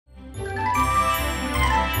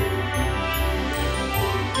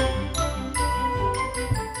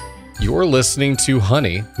You're listening to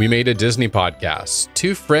Honey, We Made a Disney Podcast.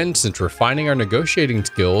 Two friends since refining our negotiating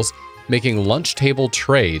skills, making lunch table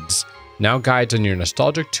trades, now guides on your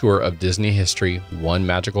nostalgic tour of Disney history, one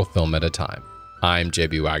magical film at a time. I'm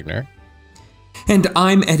JB Waggoner. And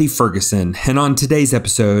I'm Eddie Ferguson. And on today's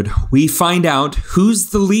episode, we find out who's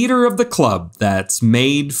the leader of the club that's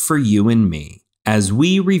made for you and me as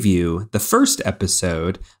we review the first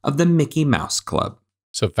episode of the Mickey Mouse Club.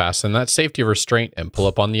 So fasten that safety restraint and pull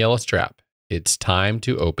up on the yellow strap. It's time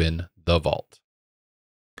to open the vault.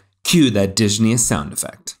 Cue that Disney sound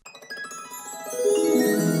effect.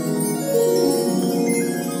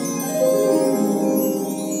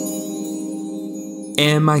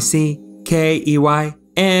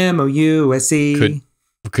 MICKEYMOUSE.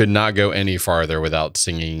 Could not go any farther without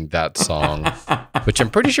singing that song, which I'm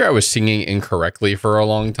pretty sure I was singing incorrectly for a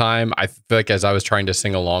long time. I feel like as I was trying to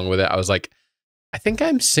sing along with it, I was like, I think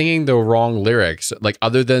I'm singing the wrong lyrics. Like,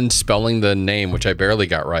 other than spelling the name, which I barely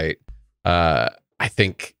got right. I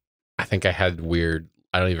think I had weird,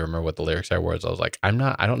 I don't even remember what the lyrics was. I was like, I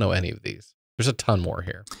don't know any of these. There's a ton more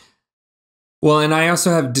here. Well, and I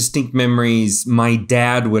also have distinct memories. My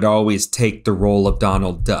dad would always take the role of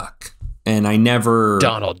Donald Duck. And I never...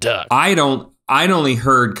 Donald Duck. I'd only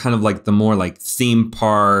heard kind of like the more like theme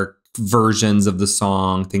park versions of the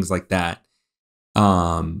song, things like that.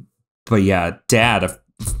 But yeah, Dad,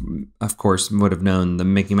 of course, would have known the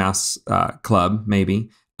Mickey Mouse Club, maybe.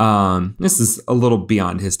 This is a little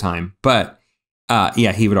beyond his time. But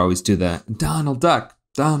yeah, he would always do the Donald Duck,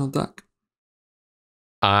 Donald Duck.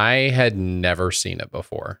 I had never seen it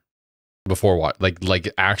before what? Like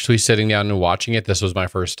actually sitting down and watching it. This was my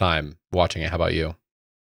first time watching it. How about you?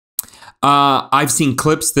 I've seen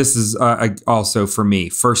clips. This is also for me,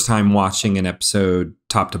 first time watching an episode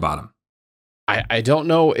top to bottom. I don't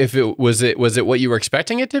know if it was what you were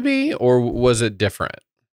expecting it to be, or was it different?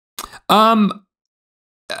 Yeah.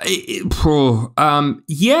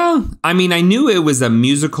 I mean, I knew it was a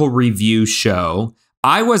musical review show.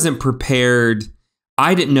 I wasn't prepared.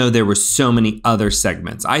 I didn't know there were so many other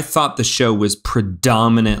segments. I thought the show was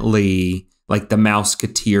predominantly like the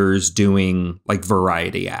Mouseketeers doing like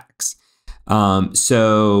variety acts.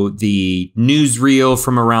 So the newsreel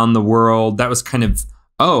from around the world, that was kind of,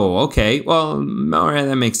 oh, okay, well, all right,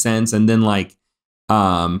 that makes sense. And then like,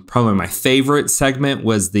 probably my favorite segment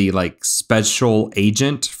was the like special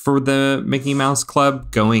agent for the Mickey Mouse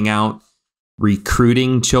Club going out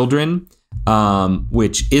recruiting children,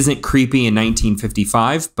 which isn't creepy in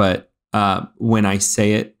 1955. But when I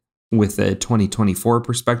say it with a 2024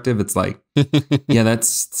 perspective, it's like, yeah, that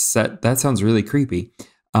sounds really creepy.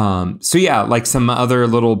 So yeah, like some other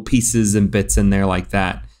little pieces and bits in there like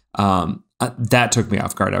that. That took me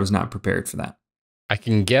off guard. I was not prepared for that. I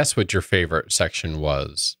can guess what your favorite section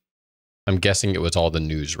was. I'm guessing it was all the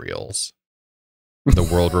newsreels. The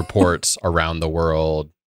world reports around the world.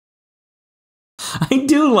 I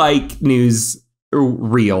do like news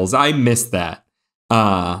reels. I miss that.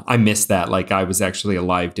 Like I was actually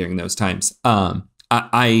alive during those times. I've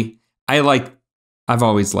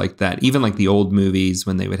always liked that. Even like the old movies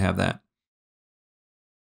when they would have that.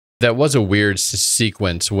 That was a weird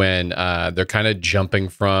sequence when they're kind of jumping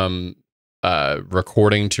from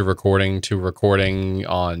recording to recording to recording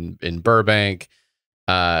in Burbank.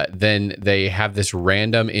 Then they have this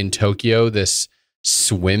random in Tokyo, this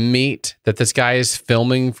swim meet that this guy is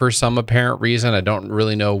filming for some apparent reason. I don't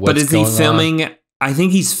really know what's going on. But is he filming? I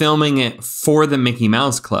think he's filming it for the Mickey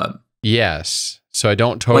Mouse Club. Yes. So I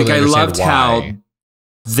don't totally understand I loved why. How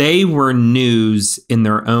they were news in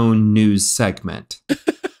their own news segment.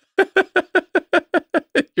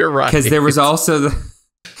 You're right. Because there was also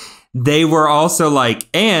they were also like,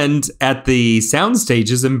 and at the sound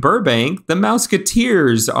stages in Burbank, the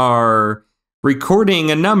Mouseketeers are recording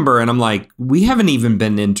a number. And I'm like, we haven't even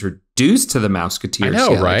been introduced to the Mouseketeers. I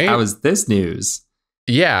know, yet. right? Like, how is this news?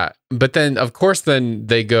 Yeah. But then, of course, then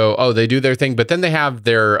they go, oh, they do their thing. But then they have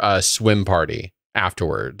their swim party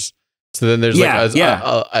afterwards. So then there's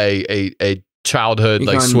a childhood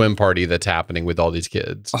like swim party that's happening with all these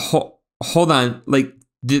kids. Hold on. Like,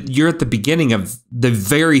 you're at the beginning of the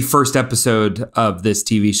very first episode of this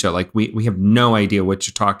TV show. Like we have no idea what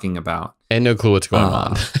you're talking about. And no clue what's going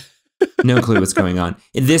on. No clue what's going on.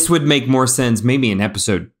 This would make more sense maybe in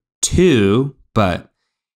episode 2. But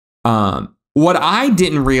what I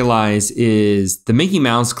didn't realize is the Mickey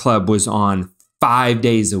Mouse Club was on 5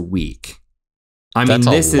 days a week. I mean,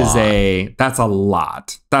 that's a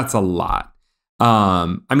lot. That's a lot.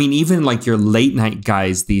 I mean, even like your late night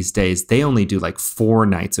guys these days, they only do like 4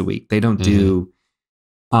 nights a week. They don't do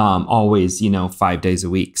always, 5 days a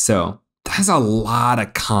week. So has a lot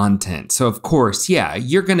of content. So of course, yeah,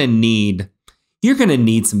 you're gonna need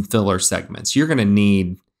some filler segments. You're gonna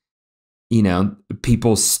need,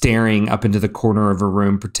 people staring up into the corner of a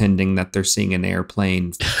room pretending that they're seeing an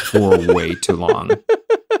airplane for way too long.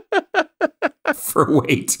 For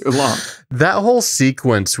way too long. That whole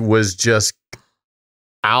sequence was just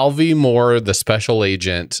Alvy Moore, the special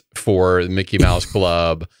agent for the Mickey Mouse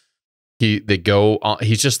Club.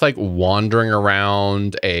 He's just like wandering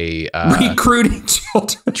around recruiting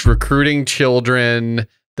children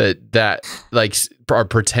that like are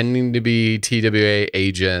pretending to be TWA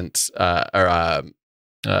agents or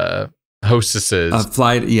hostesses,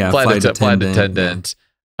 flight attendant.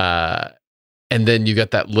 Yeah. And then you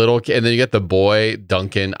got that little kid, and then you got the boy,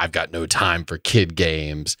 Duncan. I've got no time for kid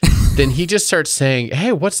games. Then he just starts saying,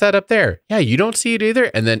 hey, what's that up there? Yeah, you don't see it either.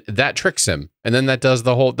 And then that tricks him. And then that does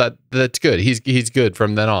the whole, that's good. He's good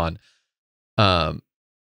from then on. And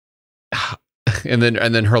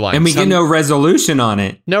then her line. And we get no resolution on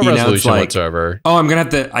it. No resolution whatsoever. Oh, I'm going to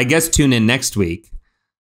have to, I guess, tune in next week.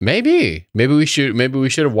 Maybe we should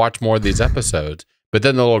have watched more of these episodes. But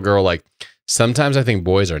then the little girl, like, sometimes I think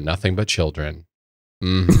boys are nothing but children.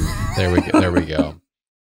 There we go.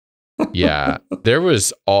 Yeah, there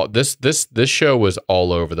was all this show was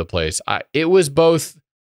all over the place. It was both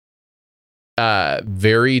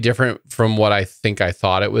very different from what I think I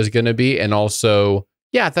thought it was going to be, and also,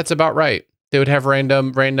 yeah, that's about right. They would have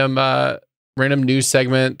random news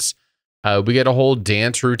segments. We get a whole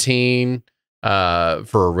dance routine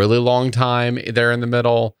for a really long time there in the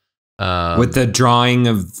middle. With the drawing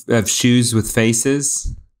of shoes with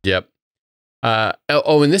faces. Yep.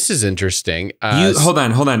 And this is interesting. Hold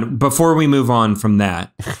on. Before we move on from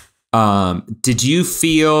that, did you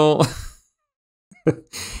feel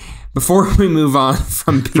before we move on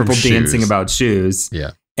from people dancing about shoes,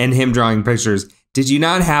 yeah, and him drawing pictures, did you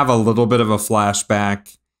not have a little bit of a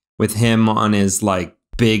flashback with him on his like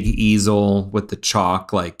big easel with the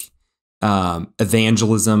chalk, like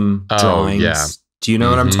evangelism drawings? Yeah. Do you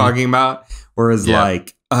know what I'm talking about? Whereas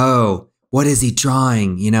like, oh, what is he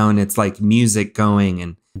drawing? And it's like music going,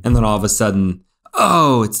 and then all of a sudden,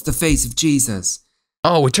 oh, it's the face of Jesus.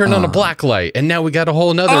 Oh, we turned on a black light, and now we got a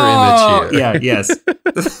whole nother image here. Yeah, yes.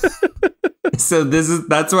 So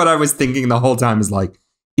that's what I was thinking the whole time, is like,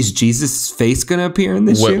 is Jesus' face going to appear in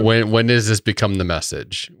this show? When does this become the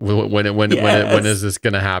message? When is this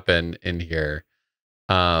going to happen in here?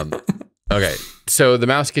 Okay, so the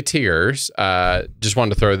Mouseketeers, just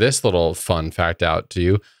wanted to throw this little fun fact out to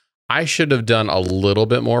you. I should have done a little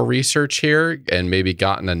bit more research here and maybe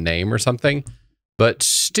gotten a name or something. But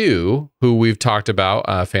Stu, who we've talked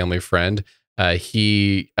about, family friend,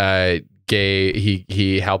 he helped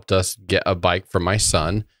us get a bike for my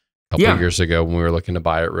son a couple years ago when we were looking to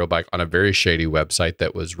buy a real bike on a very shady website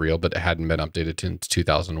that was real, but it hadn't been updated since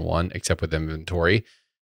 2001, except with inventory.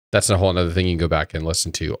 That's a whole other thing. You can go back and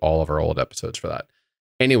listen to all of our old episodes for that.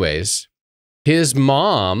 Anyways, his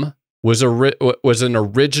mom was an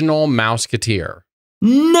original Mouseketeer.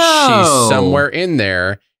 No! She's somewhere in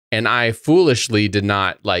there, and I foolishly did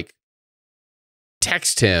not like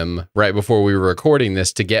text him right before we were recording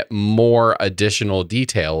this to get more additional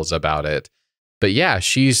details about it. But yeah,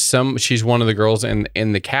 she's one of the girls in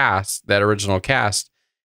the cast, that original cast,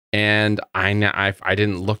 and I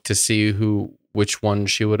didn't look to see which one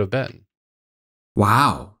she would have been.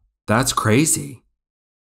 Wow, that's crazy.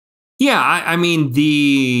 Yeah, I mean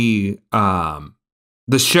the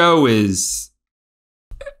show is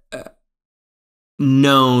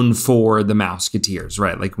known for the Mouseketeers,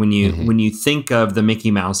 right? Like when you think of the Mickey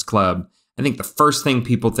Mouse Club, I think the first thing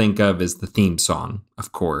people think of is the theme song,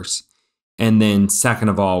 of course. And then second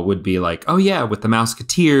of all would be like, oh yeah, with the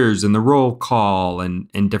Mouseketeers and the roll call and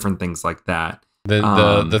different things like that.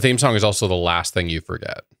 The theme song is also the last thing you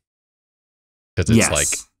forget, because it's like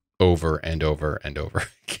over and over and over.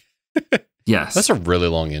 Yes. That's a really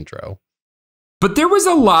long intro. But there was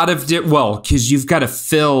a lot of, because you've got to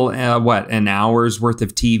fill, an hour's worth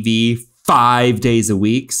of TV 5 days a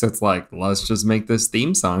week. So it's like, let's just make this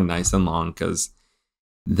theme song nice and long, because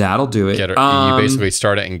that'll do it. You basically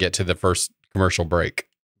start it and get to the first commercial break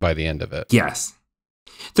by the end of it. Yes.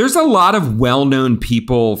 There's a lot of well-known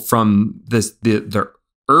people from the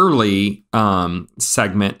early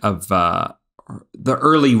segment of the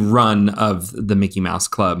early run of the Mickey Mouse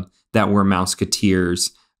Club that were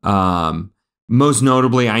Mouseketeers. Most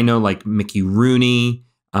notably, I know like Mickey Rooney.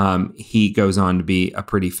 He goes on to be a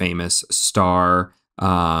pretty famous star.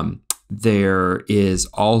 There is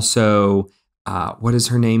also, what is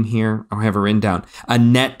her name here? I have her written down.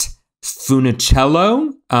 Annette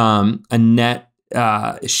Funicello. Annette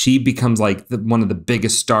she becomes like one of the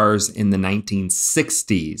biggest stars in the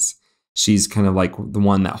 1960s. She's kind of like the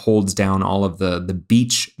one that holds down all of the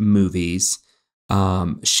beach movies.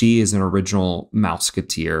 She is an original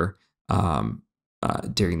Mouseketeer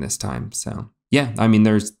during this time. So yeah, I mean,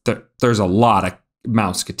 there's a lot of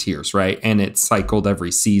Mouseketeers, right? And it cycled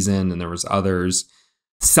every season, and there was others.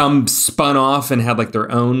 Some spun off and had like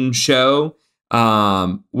their own show,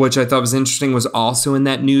 which I thought was interesting, was also in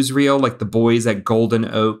that newsreel, like the boys at Golden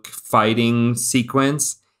Oak fighting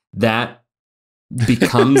sequence. That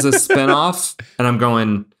becomes a spinoff. And I'm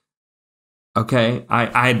going, okay,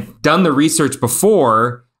 I'd done the research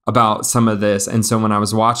before about some of this. And so when I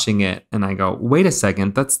was watching it and I go, wait a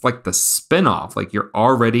second, that's like the spinoff. Like you're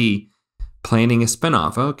already planning a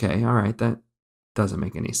spinoff. Okay, all right, that doesn't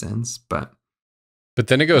make any sense. But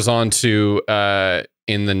then it goes on to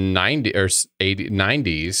in the 90s or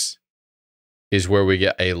 90s is where we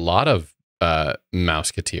get a lot of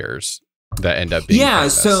Mouseketeers that end up being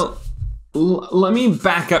famous. So let me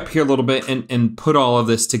back up here a little bit and put all of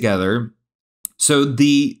this together. So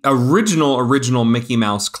the original Mickey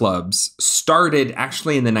Mouse clubs started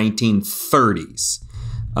actually in the 1930s.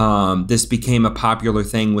 This became a popular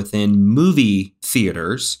thing within movie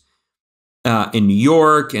theaters in New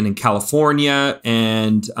York and in California.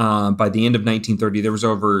 And by the end of 1930, there was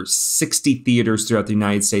over 60 theaters throughout the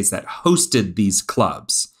United States that hosted these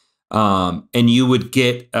clubs. And you would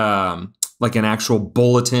get like an actual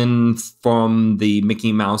bulletin from the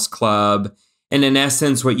Mickey Mouse Club. And in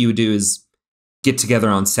essence, what you would do is get together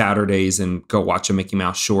on Saturdays and go watch a Mickey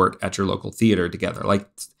Mouse short at your local theater together. Like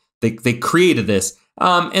they created this.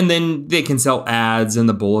 And then they can sell ads in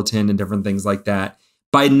the bulletin and different things like that.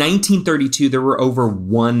 By 1932, there were over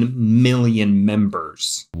 1 million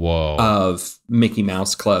members of Mickey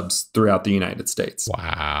Mouse clubs throughout the United States.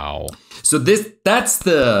 Wow. So that's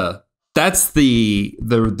the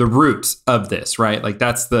root of this, right? Like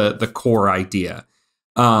that's the core idea.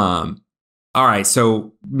 All right,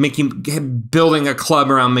 so building a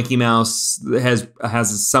club around Mickey Mouse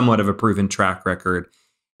has somewhat of a proven track record.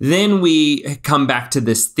 Then we come back to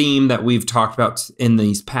this theme that we've talked about in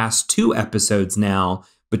these past 2 episodes now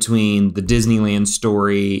between the Disneyland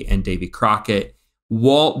story and Davy Crockett.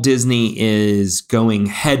 Walt Disney is going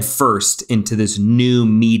headfirst into this new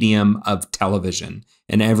medium of television,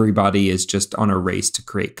 and everybody is just on a race to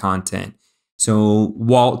create content. So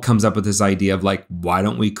Walt comes up with this idea of like, why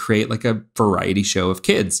don't we create like a variety show of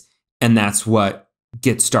kids? And that's what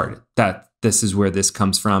gets started. This is where this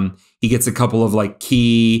comes from. He gets a couple of like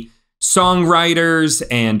key songwriters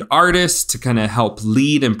and artists to kind of help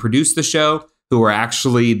lead and produce the show, who are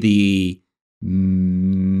actually the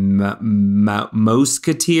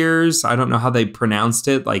Mouseketeers. I don't know how they pronounced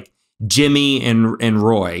it. Like Jimmie and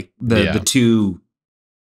Roy, the 2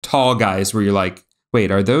 tall guys where you're like, wait,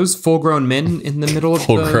 are those full-grown men in the middle of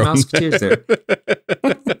the Mouseketeers there?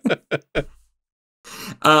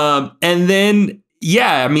 And then,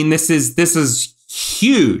 yeah, I mean, this is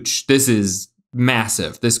huge. This is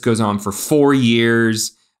massive. This goes on for 4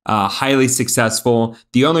 years, highly successful.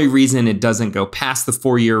 The only reason it doesn't go past the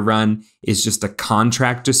 4-year run is just a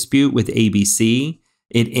contract dispute with ABC.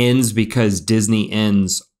 It ends because Disney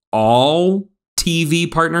ends all TV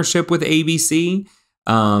partnership with ABC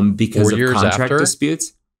because of contract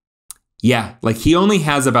disputes. Yeah, like he only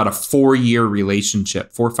has about a 4-year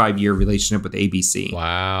relationship, 4 or 5 year relationship with ABC.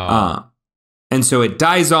 Wow. And so it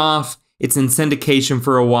dies off. It's in syndication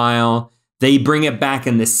for a while. They bring it back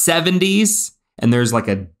in the 70s, and there's like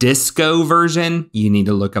a disco version. You need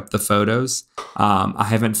to look up the photos. I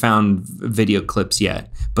haven't found video clips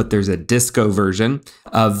yet, but there's a disco version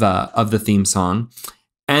of the theme song.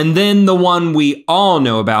 And then the one we all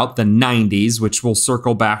know about, the 90s, which we'll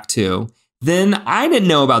circle back to. Then I didn't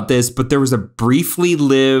know about this, but there was a briefly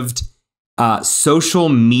lived social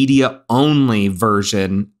media only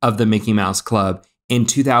version of the Mickey Mouse Club in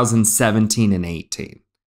 2017 and 18.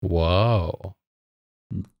 Whoa.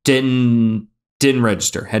 Didn't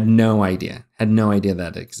register. Had no idea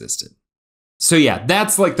that it existed. So yeah,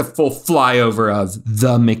 that's like the full flyover of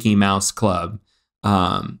the Mickey Mouse Club,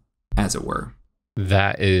 as it were.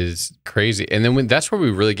 That is crazy. And then that's where we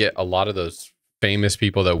really get a lot of those famous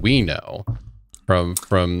people that we know from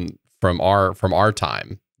our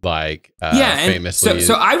time. Like famously.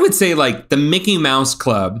 So I would say like the Mickey Mouse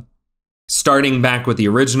Club, starting back with the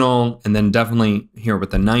original and then definitely here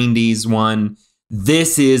with the 90s one.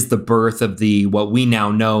 This is the birth of what we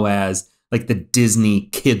now know as like the Disney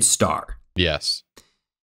kid star. Yes.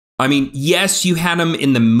 I mean, yes, you had them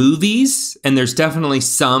in the movies, and there's definitely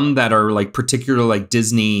some that are like particular like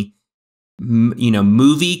Disney,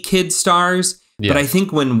 movie kid stars. But I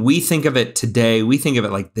think when we think of it today, we think of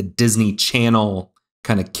it like the Disney Channel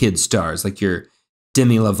kind of kid stars, like your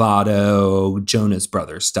Demi Lovato, Jonas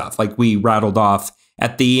Brothers stuff, like we rattled off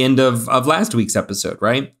at the end of last week's episode,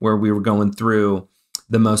 right? Where we were going through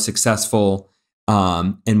the most successful,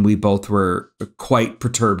 and we both were quite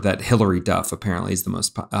perturbed that Hilary Duff apparently is the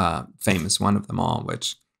most famous one of them all,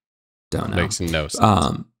 which don't know. Makes no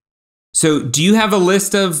sense. So do you have a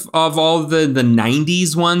list of all the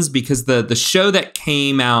 90s ones? Because the show that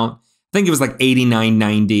came out, I think it was like 89,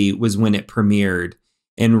 90 was when it premiered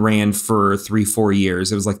and ran for 3-4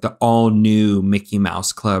 years. It was like the all new Mickey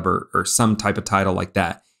Mouse Club or some type of title like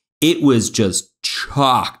that. It was just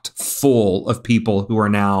chocked full of people who are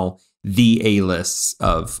now the A-lists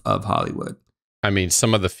of Hollywood. I mean,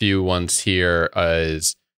 some of the few ones here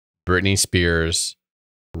is Britney Spears,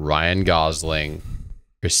 Ryan Gosling,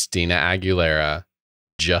 Christina Aguilera,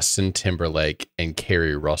 Justin Timberlake, and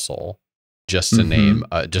Kerry Russell, just to name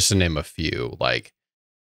a few. Like,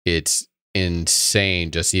 it's insane,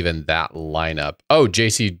 just even that lineup. Oh,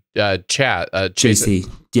 JC,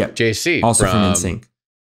 JC, also from NSYNC.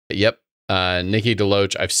 Yep, Nikki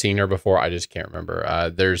DeLoach. I've seen her before. I just can't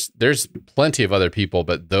remember. There's plenty of other people,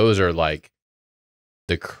 but those are like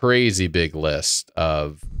the crazy big list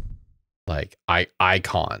of like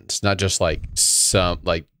icons, not just like some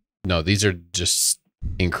like, no, these are just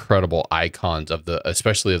incredible icons of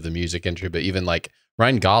especially of the music industry, but even like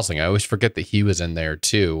Ryan Gosling, I always forget that he was in there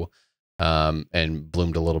too, and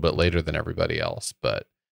bloomed a little bit later than everybody else, but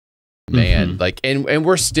man, like, and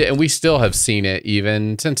we still have seen it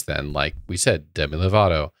even since then, like we said, Demi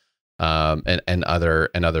Lovato, and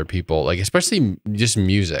other people, like especially just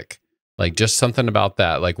music, like just something about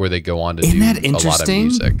that, like where they go on to do a lot of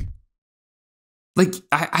music. Like,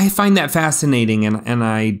 I find that fascinating, and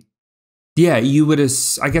I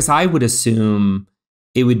guess I would assume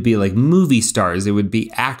it would be like movie stars, it would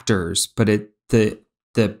be actors, but the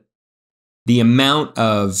amount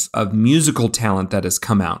of musical talent that has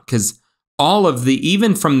come out, because all of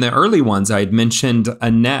even from the early ones, I had mentioned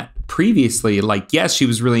Annette previously, like, yes, she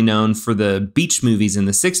was really known for the beach movies in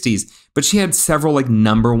the 60s, but she had several like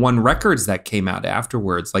 #1 records that came out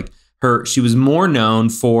afterwards. Like she was more known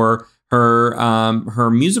for her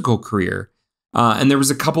musical career. And there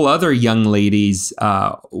was a couple other young ladies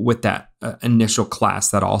with that initial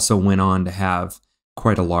class that also went on to have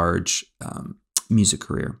quite a large music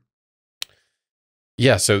career.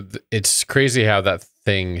 Yeah, so it's crazy how that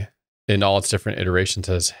thing in all its different iterations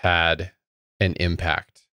has had an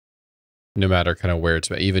impact, no matter kind of where it's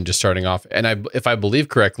been, even just starting off. And if I believe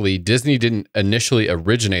correctly, Disney didn't initially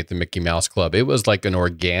originate the Mickey Mouse Club. It was like an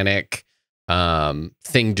organic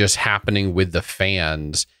thing just happening with the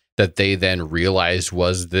fans that they then realized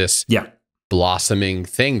was this blossoming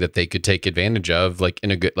thing that they could take advantage of, like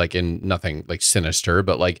in a good, like in nothing like sinister,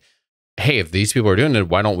 but like, hey, if these people are doing it,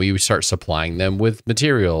 why don't we start supplying them with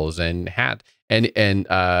materials and hat and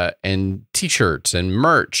t-shirts and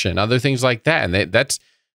merch and other things like that. And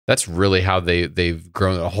that's really how they've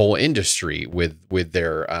grown a whole industry with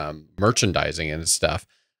their merchandising and stuff.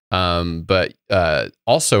 But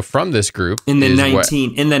also from this group in the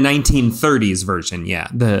 1930s version,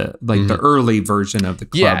 the early version of the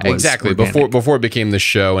club, was exactly organic. before it became the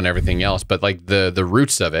show and everything else. But like the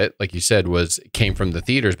roots of it, like you said, came from the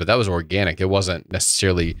theaters, but that was organic. It wasn't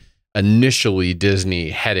necessarily initially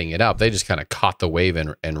Disney heading it up. They just kind of caught the wave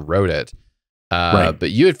and wrote it. Right.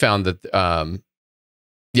 But you had found that,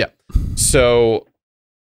 so.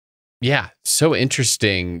 Yeah, so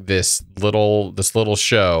interesting, this little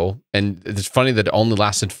show. And it's funny that it only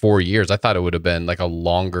lasted 4 years. I thought it would have been like a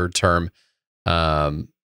longer term thing.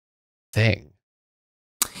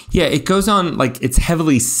 Yeah, it goes on, like, it's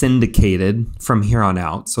heavily syndicated from here on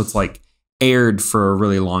out. So it's like aired for a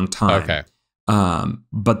really long time. Okay.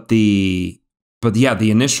 But the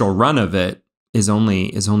initial run of it is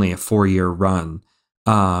only a 4-year run.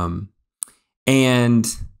 And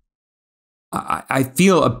I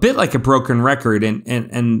feel a bit like a broken record,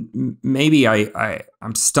 and maybe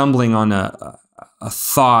I'm stumbling on a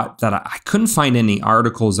thought that I couldn't find any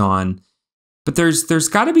articles on, but there's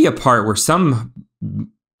got to be a part where some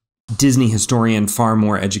Disney historian far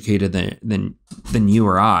more educated than you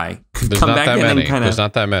or I could come back in and kind of. There's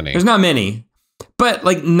not that many. There's not many, but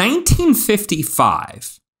like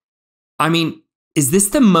 1955. I mean, is this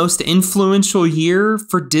the most influential year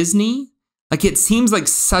for Disney? Like, it seems like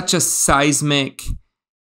such a seismic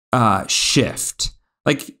shift.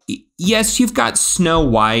 Like, yes, you've got Snow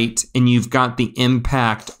White and you've got the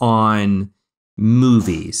impact on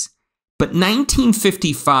movies. But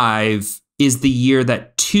 1955 is the year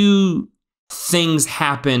that two things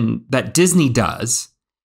happen that Disney does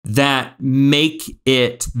that make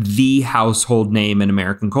it the household name in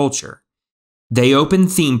American culture. They open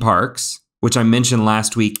theme parks, which I mentioned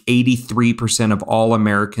last week. 83% of all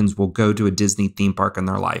Americans will go to a Disney theme park in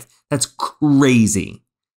their life. That's crazy.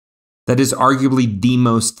 That is arguably the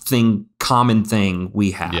most common thing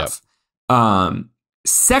we have. Yep.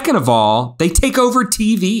 Second of all, they take over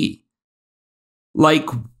TV. Like,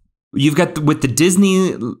 you've got with the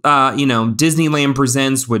Disney, Disneyland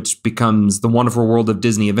Presents, which becomes The Wonderful World of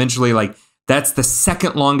Disney eventually. Like, that's the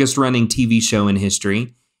second longest running TV show in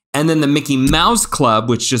history. And then the Mickey Mouse Club,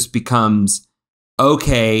 which just becomes,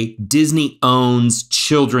 okay, Disney owns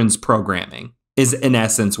children's programming, is in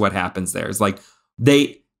essence what happens there. It's like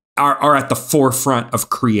they are at the forefront of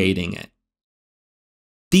creating it.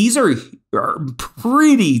 These are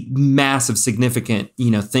pretty massive, significant,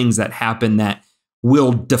 things that happen that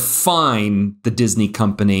will define the Disney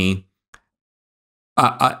company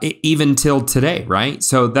even till today, right?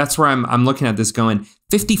 So that's where I'm looking at this going,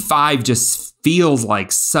 55 just feels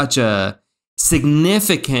like such a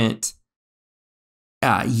significant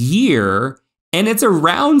year. And it's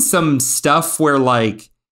around some stuff where like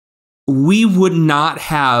we would not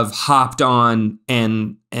have hopped on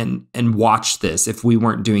and watched this if we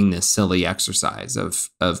weren't doing this silly exercise of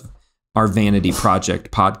our Vanity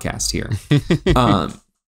Project podcast here.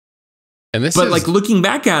 Like looking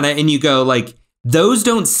back at it and you go like, those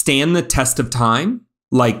don't stand the test of time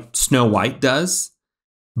like Snow White does,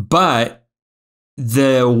 but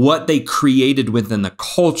what they created within the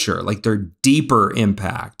culture, like their deeper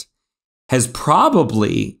impact, has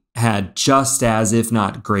probably had just as, if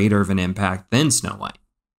not greater of an impact than Snow White.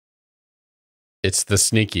 It's the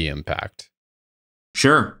sneaky impact.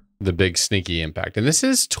 Sure. The big sneaky impact. And this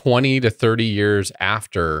is 20 to 30 years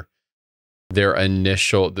after their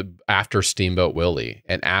after Steamboat Willie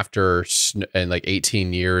and like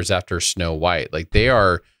 18 years after Snow White. Like they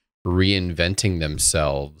are reinventing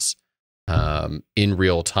themselves in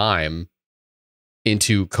real time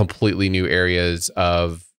into completely new areas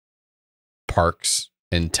of parks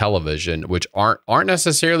and television, which aren't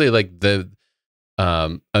necessarily like the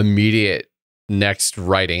immediate next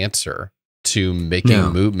right answer to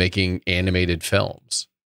making animated films.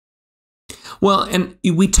 Well, and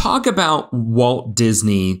we talk about Walt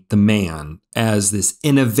Disney, the man, as this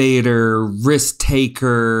innovator, risk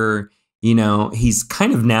taker. He's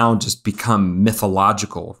kind of now just become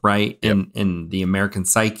mythological, right? Yep. In the American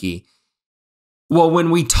psyche. Well,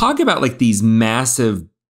 when we talk about like these massive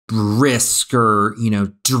risk or,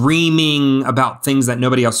 dreaming about things that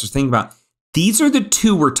nobody else was thinking about, these are the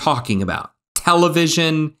two we're talking about: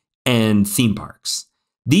 television and theme parks.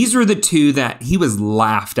 These were the two that he was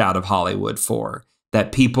laughed out of Hollywood for,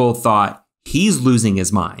 that people thought he's losing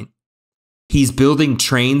his mind. He's building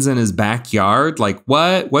trains in his backyard. Like,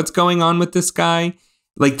 what's going on with this guy?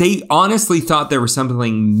 Like, they honestly thought there was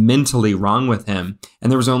something mentally wrong with him.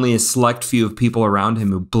 And there was only a select few of people around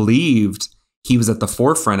him who believed he was at the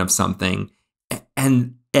forefront of something.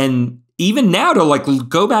 And even now, to like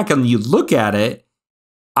go back and you look at it,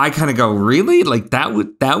 I kind of go, really? Like that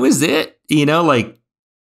was it? Like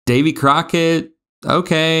Davy Crockett,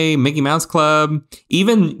 okay, Mickey Mouse Club,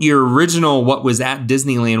 even your original, what was at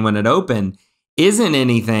Disneyland when it opened, isn't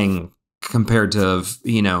anything compared to,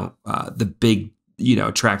 the big,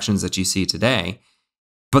 attractions that you see today.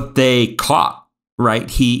 But they caught, right?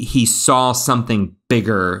 He saw something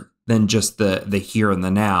bigger than just the here and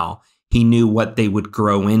the now. He knew what they would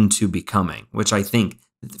grow into becoming, which I think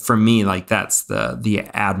for me, like that's the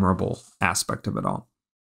admirable aspect of it all.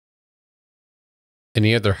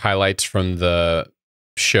 Any other highlights from the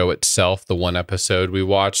show itself? The one episode we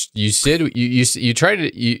watched, you said you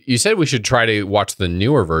said we should try to watch the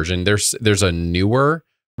newer version. There's a newer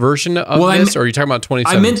version of this, or are you talking about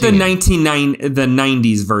 2017? I meant the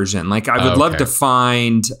 90s version. Like I would love to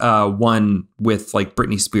find one with like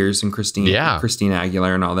Britney Spears and Christina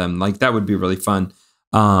Aguilera and all them. Like that would be really fun.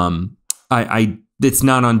 It's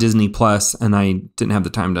not on Disney Plus, and I didn't have the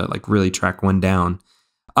time to like really track one down.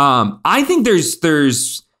 I think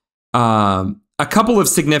there's a couple of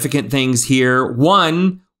significant things here.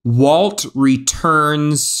 One, Walt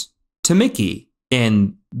returns to Mickey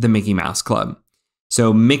in the Mickey Mouse Club.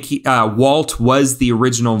 So Walt was the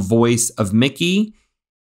original voice of Mickey.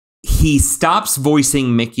 He stops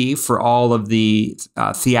voicing Mickey for all of the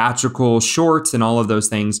theatrical shorts and all of those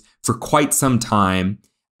things for quite some time.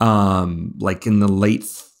 Like in the late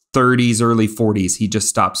 30s, early 40s, he just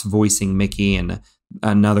stops voicing Mickey, and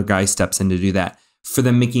another guy steps in to do that. For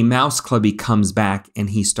the Mickey Mouse Club, he comes back and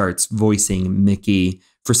he starts voicing Mickey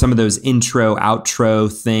for some of those intro, outro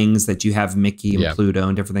things that you have Mickey and Pluto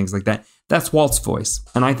and different things like that. That's Walt's voice.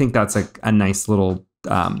 And I think that's a nice little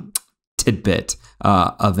tidbit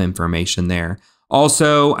of information there.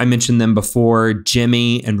 Also, I mentioned them before,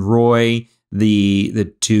 Jimmie and Roy,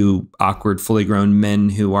 the two awkward, fully grown men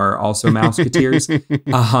who are also Mouseketeers.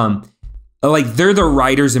 Like they're the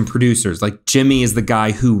writers and producers. Like Jimmie is the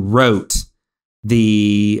guy who wrote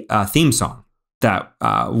the theme song that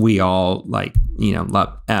we all like,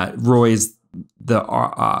 love. Roy's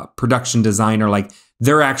the production designer. Like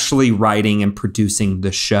they're actually writing and producing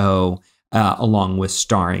the show along with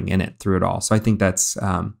starring in it through it all. So I think that's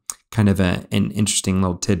kind of an interesting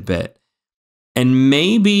little tidbit. And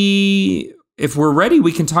maybe if we're ready,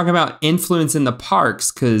 we can talk about influence in the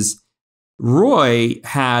parks, because Roy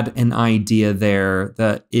had an idea there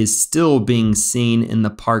that is still being seen in the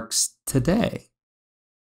parks today.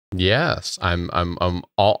 Yes, I'm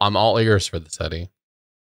all ears for this, Eddie.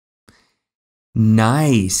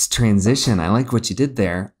 Nice transition. I like what you did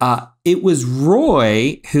there. It was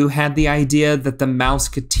Roy who had the idea that the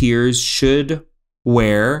Mouseketeers should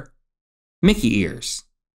wear Mickey ears.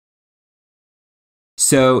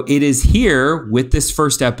 So it is here with this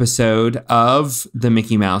first episode of the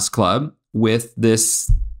Mickey Mouse Club with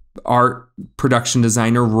this art production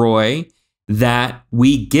designer, Roy, that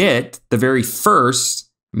we get the very first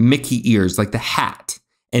Mickey ears, like the hat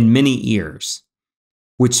and Minnie ears,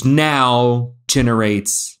 which now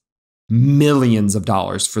generates millions of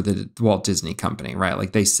dollars for the Walt Disney Company, right?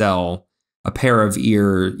 Like they sell a pair of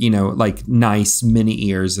like nice Minnie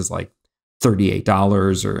ears is like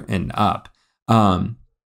 $38 and up.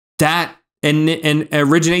 That and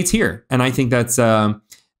originates here. And I think that's an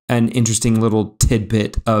interesting little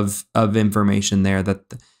tidbit of information there,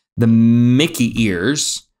 that the Mickey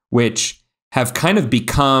ears, which have kind of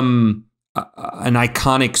become an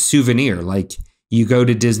iconic souvenir. Like you go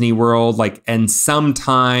to Disney World, like, and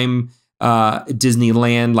sometime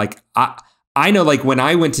Disneyland, like I know, like when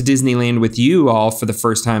I went to Disneyland with you all for the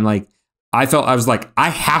first time, like I was like, I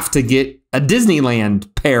have to get a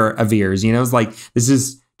Disneyland pair of ears. It's like, this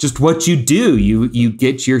is just what you do. You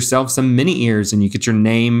get yourself some Minnie ears and you get your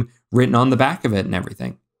name written on the back of it and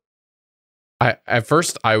everything. At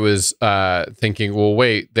first I was thinking, well,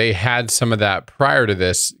 wait, they had some of that prior to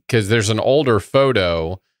this, because there's an older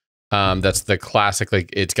photo that's the classic, like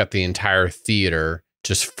it's got the entire theater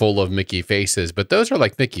just full of Mickey faces, but those are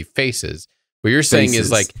like Mickey faces. What you're saying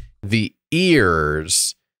is like the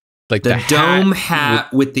ears, like the dome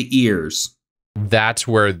hat with the ears. That's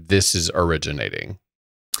where this is originating.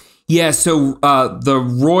 Yeah, so the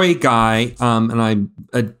Roy guy, and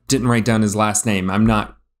I didn't write down his last name.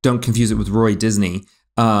 Don't confuse it with Roy Disney.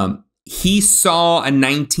 He saw a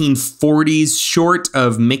 1940s short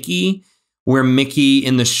of Mickey, where Mickey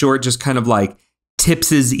in the short just kind of like tips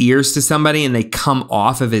his ears to somebody and they come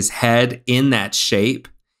off of his head in that shape.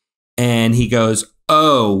 And he goes,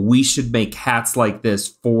 oh, we should make hats like this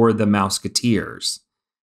for the Mouseketeers.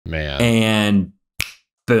 Man. And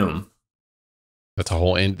boom. That's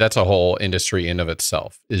a whole industry in of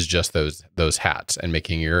itself, is just those hats and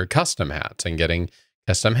making your custom hats and getting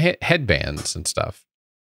custom headbands and stuff.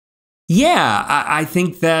 Yeah, I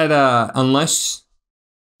think that unless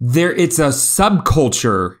it's a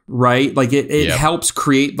subculture, right? Like it helps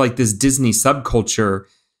create like this Disney subculture.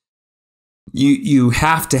 You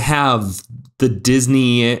have to have the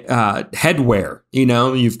Disney headwear.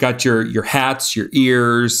 You've got your hats, your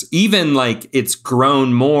ears. Even like it's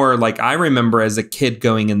grown more. Like I remember as a kid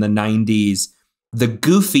going in the 90s, the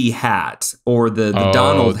Goofy hat or the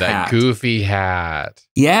Donald hat. That Goofy hat.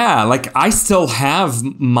 Yeah, like I still have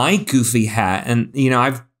my Goofy hat. And,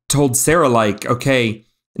 I've told Sarah, like, okay,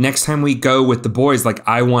 next time we go with the boys, like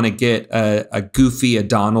I want to get a Goofy, a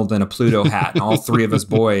Donald, and a Pluto hat. And all three of us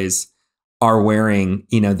boys are wearing,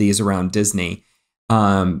 these around Disney.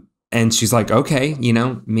 And she's like, okay,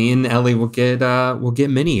 me and Ellie will get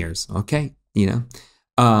Minnie ears. Okay. Yeah,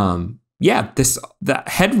 that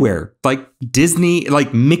headwear, like Disney,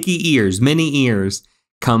 like Mickey ears, Minnie ears,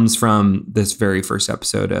 comes from this very first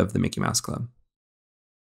episode of the Mickey Mouse Club.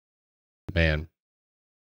 Man,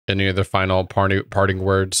 any other final parting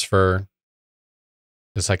words for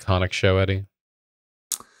this iconic show, Eddie?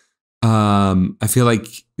 I feel like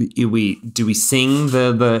do we sing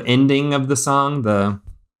the ending of the song?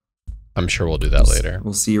 I'm sure we'll do that later.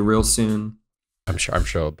 We'll see you real soon. I'm sure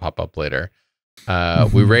it'll pop up later.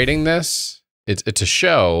 We rating this? It's a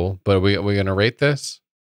show, but are we gonna rate this?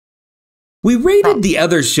 We rated the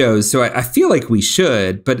other shows, so I feel like we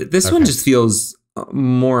should, but this one just feels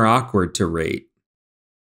more awkward to rate.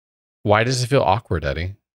 Why does it feel awkward,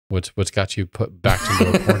 Eddie? What's got you put back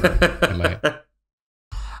into a corner?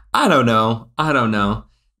 I don't know.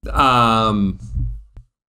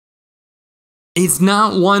 It's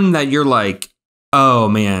not one that you're like, Oh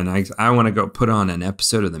man, I want to go put on an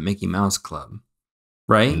episode of the Mickey Mouse Club,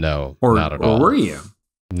 right? No, or, not at all. Or were you?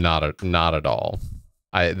 Not at all.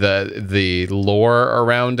 The lore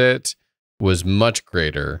around it was much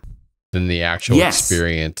greater than the actual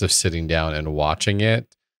experience of sitting down and watching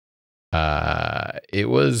it.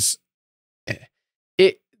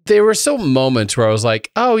 There were still moments where I was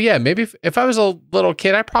like, oh yeah, maybe if I was a little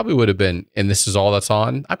kid, I probably would have been, and this is all that's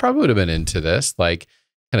on, I probably would have been into this, like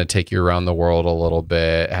kind of take you around the world a little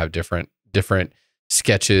bit, have different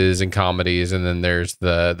sketches and comedies, and then there's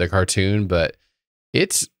the cartoon, but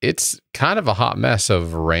it's kind of a hot mess of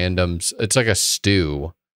randoms. It's like a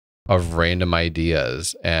stew of random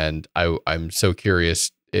ideas, and I'm so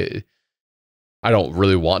curious. I don't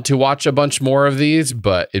really want to watch a bunch more of these,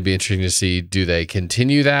 but it'd be interesting to see, do they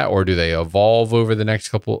continue that, or do they evolve over the next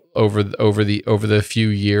couple over the few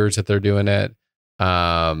years that they're doing it?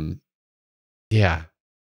 Yeah.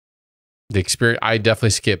 The experience, I definitely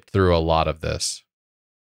skipped through a lot of this.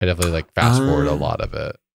 I definitely like fast forward a lot of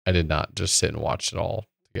it. I did not just sit and watch it all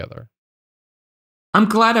together. I'm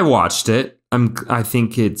glad I watched it. I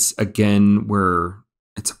think it's, again,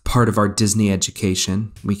 it's a part of our Disney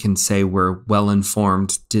education. We can say we're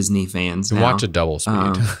well-informed Disney fans now. Watch a double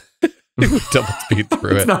speed. Double speed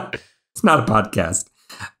through it. It's not a podcast.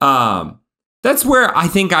 That's where I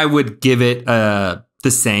think I would give it the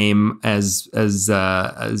same as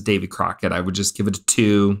Davy Crockett. I would just give it a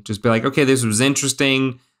 2. Just be like, okay, this was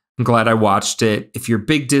interesting. I'm glad I watched it. If you're a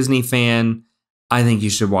big Disney fan, I think you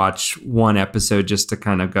should watch one episode just to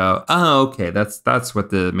kind of go, oh, okay, that's what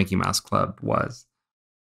the Mickey Mouse Club was.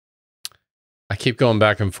 I keep going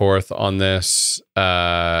back and forth on this.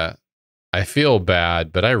 I feel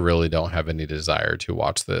bad, but I really don't have any desire to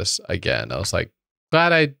watch this again. I was like,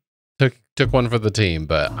 glad I took one for the team,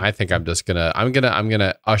 but I think I'm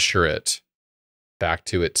gonna usher it back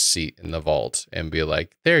to its seat in the vault and be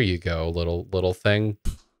like, there you go, little thing.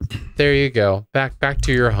 There you go. Back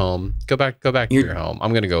to your home. Go back to your home.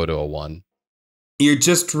 I'm gonna go to a 1. You're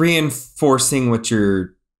just reinforcing what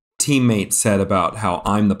your teammate said about how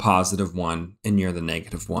I'm the positive one and you're the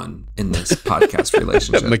negative one in this podcast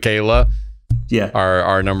relationship. Michaela. Yeah.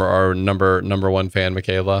 Our number one fan,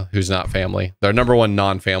 Michaela, who's not family. Their number one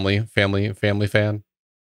non-family family fan.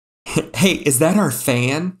 Hey, is that our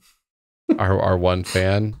fan? Our one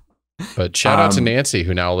fan. But shout out to Nancy,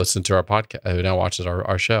 who now listens to our podcast, who now watches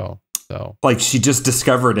our show. So like she just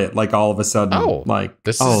discovered it, like all of a sudden. Oh, like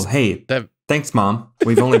hey, thanks, Mom.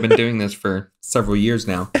 We've only been doing this for several years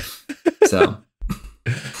now. So,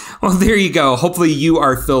 well, there you go. Hopefully you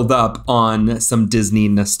are filled up on some Disney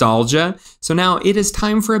nostalgia. So now it is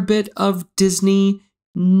time for a bit of Disney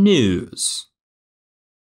news.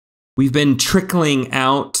 We've been trickling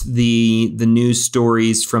out the news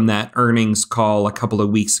stories from that earnings call a couple of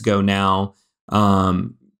weeks ago now,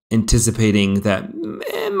 anticipating that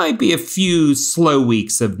it might be a few slow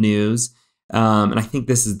weeks of news. And I think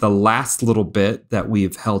this is the last little bit that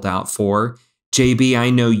we've held out for. JB, I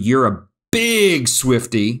know you're a big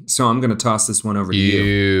Swiftie, so I'm going to toss this one over to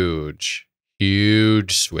you. Huge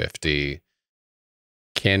Swiftie.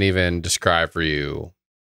 Can't even describe for you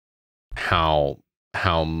how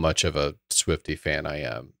much of a Swiftie fan I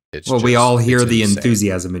am. We all hear the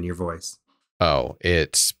enthusiasm in your voice. Oh,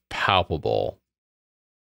 it's palpable.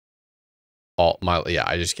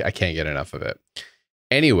 I can't get enough of it.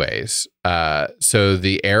 Anyways, so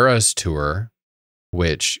the Eras tour,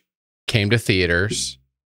 which came to theaters,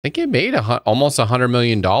 I think it made almost $100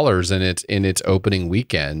 million in its opening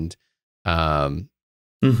weekend,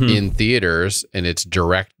 in theaters, and it's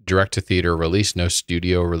direct to theater release, no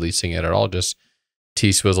studio releasing it at all, just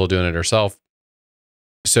T Swizzle doing it herself.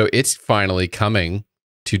 So it's finally coming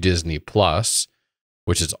to Disney Plus,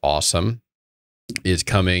 which is awesome. It's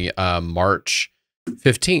coming March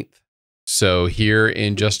 15th. So here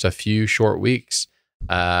in just a few short weeks,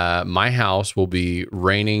 my house will be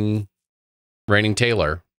raining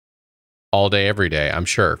Taylor all day, every day. I'm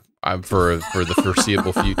sure. I'm for the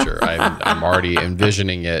foreseeable future. I'm already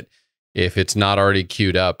envisioning it. If it's not already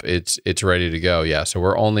queued up, it's ready to go. Yeah. So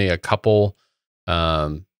we're only a couple,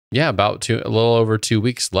 a little over 2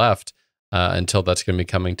 weeks left until that's going to be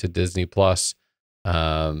coming to Disney Plus.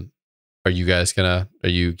 Are you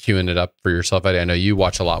queuing it up for yourself? I know you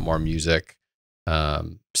watch a lot more music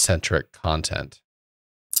centric content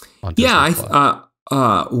on Disney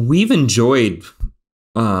Plus. We've enjoyed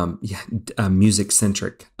music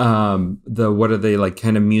centric. What are they, like,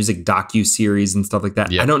 kind of music docu-series and stuff like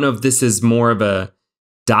that? Yeah. I don't know if this is more of a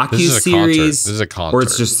docu-series this is a concert, or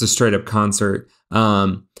it's just a straight up concert.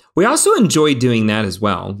 We also enjoy doing that as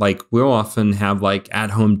well. Like, we'll often have like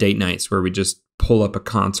at home date nights where we just pull up a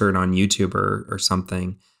concert on YouTube or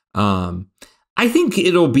something. I think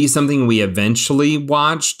it'll be something we eventually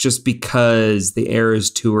watch just because the Eras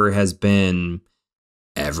tour has been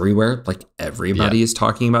everywhere. Like everybody is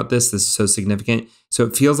talking about this. This is so significant. So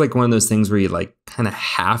it feels like one of those things where you like kind of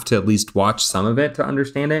have to at least watch some of it to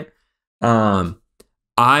understand it.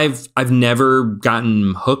 I've never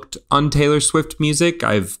gotten hooked on Taylor Swift music.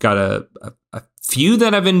 I've got a few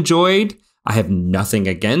that I've enjoyed. I have nothing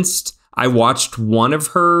against. I watched one of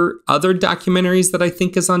her other documentaries that I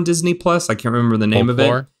think is on Disney Plus. I can't remember the name of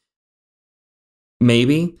it.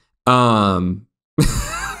 Maybe.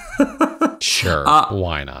 Sure.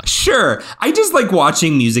 Why not? Sure. I just like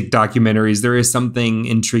watching music documentaries. There is something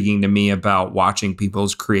intriguing to me about watching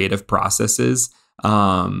people's creative processes.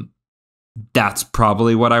 That's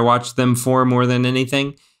probably what I watch them for more than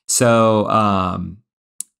anything. So, I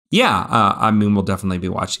mean, we'll definitely be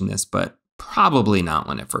watching this, but probably not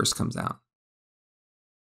when it first comes out.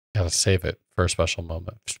 Gotta save it for a special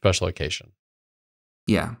moment, special occasion.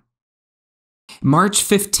 Yeah. March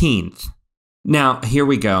 15th. Now, here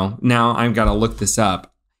we go. Now I've got to look this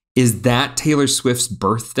up. Is that Taylor Swift's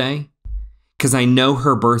birthday? Because I know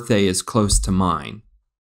her birthday is close to mine.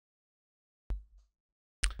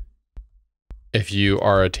 If you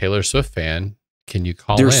are a Taylor Swift fan, can you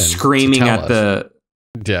call in? They're screaming at the...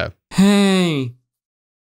 Yeah. Hey.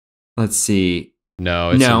 Let's see.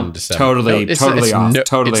 No, it's in December. Totally off.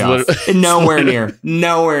 Totally off. Nowhere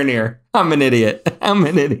near. I'm an idiot.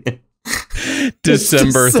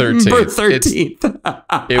 December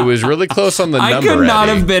 13th. It was really close on the number. I could not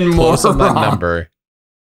have been more close on wrong. That number.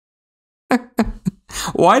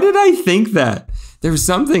 Why did I think that? There was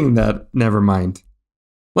something that... Never mind.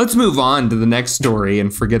 Let's move on to the next story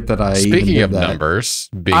and forget that I Speaking even did of that. Numbers,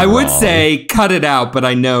 I would say cut it out, but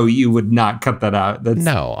I know you would not cut that out.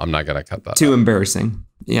 No, I'm not going to cut that too out. Embarrassing.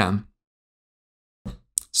 Yeah.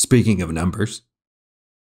 Speaking of numbers,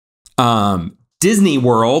 Disney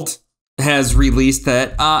World has released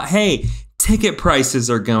that, hey, ticket prices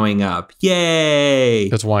are going up. Yay.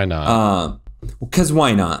 Because why not? Because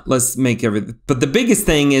why not? Let's make everything. But the biggest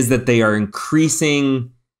thing is that they are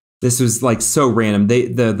increasing. This was like so random.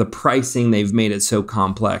 The pricing, they've made it so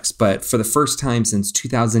complex. But for the first time since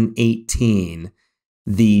 2018,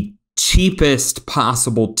 the cheapest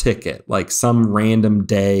possible ticket, like some random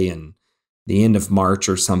day in the end of March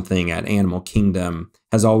or something at Animal Kingdom,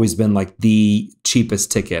 has always been like the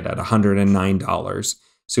cheapest ticket at $109.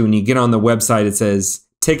 So when you get on the website, it says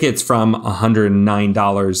tickets from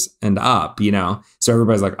 $109 and up, you know? So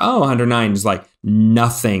everybody's like, oh, 109 is like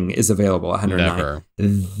nothing is available at 109. Never.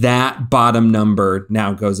 That bottom number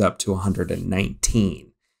now goes up to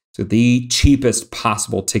 119. So the cheapest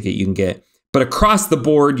possible ticket you can get. But across the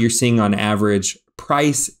board, you're seeing on average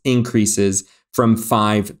price increases from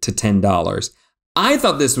 $5 to $10. I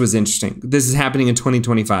thought this was interesting. This is happening in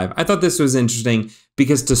 2025. I thought this was interesting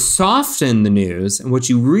because to soften the news, and what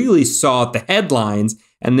you really saw at the headlines,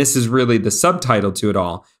 and this is really the subtitle to it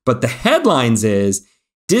all, but the headlines is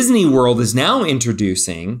Disney World is now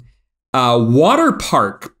introducing a water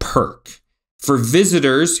park perk for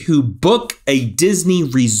visitors who book a Disney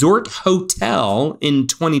resort hotel in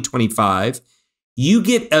 2025. You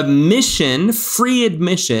get free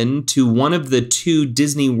admission to one of the 2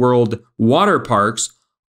 Disney World water parks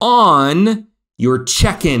on your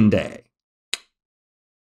check-in day.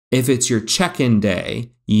 If it's your check-in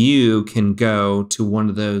day, you can go to one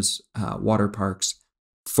of those water parks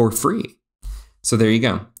for free. So there you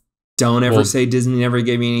go. Don't ever say Disney never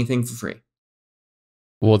gave you anything for free.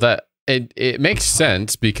 Well, that it makes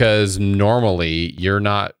sense because normally you're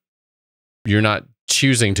not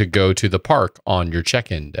choosing to go to the park on your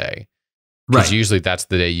check-in day. Because usually that's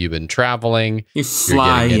the day you've been traveling. You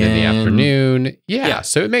fly in the afternoon. Yeah.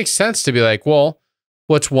 So it makes sense to be like, well,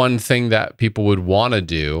 what's one thing that people would want to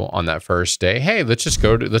do on that first day? Hey, let's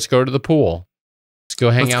go to the pool. Let's go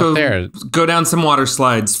hang out there. Go down some water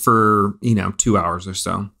slides for, 2 hours or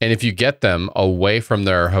so. And if you get them away from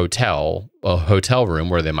their a hotel room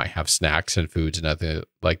where they might have snacks and foods and nothing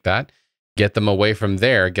like that, get them away from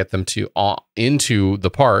there, get them into the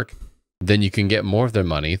park, then you can get more of their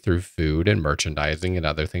money through food and merchandising and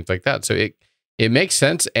other things like that. So it makes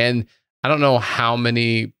sense. And I don't know how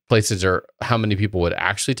many people would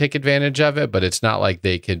actually take advantage of it, but it's not like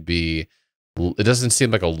they could be, it doesn't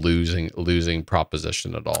seem like a losing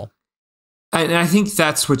proposition at all. And I think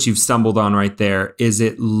that's what you've stumbled on right there is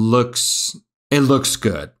it looks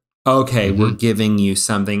good. Okay. We're giving you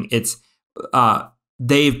something. It's,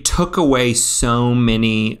 they've took away so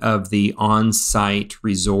many of the on-site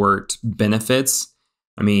resort benefits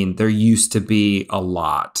I mean, there used to be a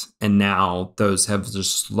lot, and now those have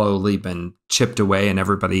just slowly been chipped away, and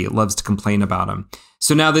everybody loves to complain about them.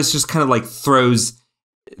 So now this just kind of like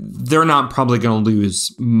they're not probably going to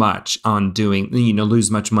lose much on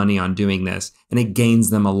lose much money on doing this. And it gains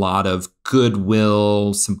them a lot of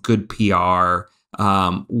goodwill, some good PR,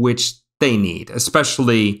 which they need,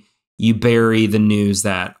 especially you bury the news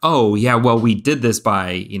that, oh yeah, well, we did this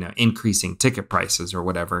by, increasing ticket prices or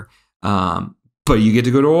whatever. But you get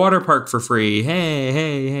to go to a water park for free.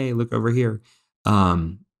 Hey, look over here.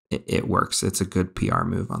 It works. It's a good PR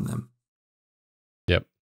move on them. Yep.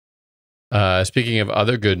 Speaking of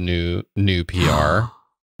other good new PR,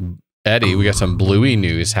 Eddie, we got some Bluey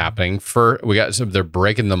news happening. They're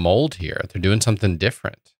breaking the mold here. They're doing something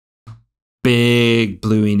different. Big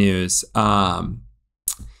Bluey news.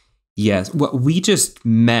 Yes. Well, we just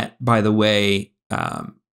met, by the way, a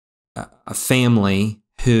family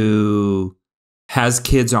who has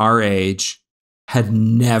kids our age, had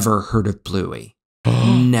never heard of Bluey.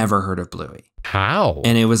 Never heard of Bluey. How?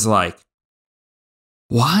 And it was like,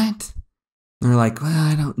 what? They're like,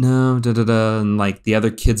 well, I don't know, And like the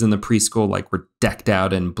other kids in the preschool, like, were decked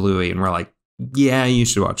out in Bluey, and we're like, yeah, you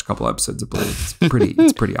should watch a couple episodes of Bluey. It's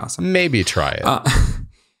pretty awesome. Maybe try it.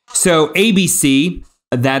 So ABC,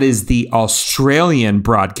 that is the Australian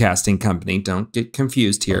broadcasting company. Don't get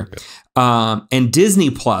confused here. Okay. And Disney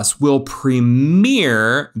Plus will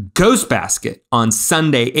premiere Ghost Basket on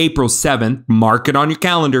Sunday, April 7th. Mark it on your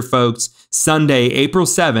calendar, folks. Sunday, April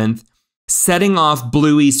 7th, setting off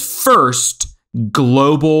Bluey's first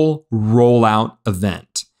global rollout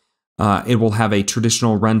event. It will have a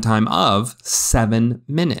traditional runtime of 7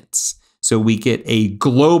 minutes. So we get a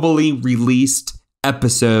globally released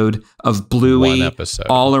episode of Bluey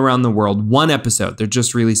all around the world. One episode. They're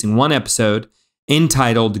just releasing one episode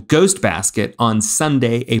entitled Ghost Basket on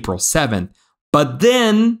Sunday, April 7th. But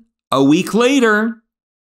then a week later,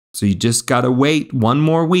 so you just got to wait one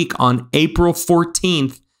more week, on April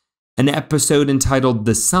 14th, an episode entitled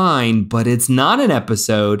The Sign, but it's not an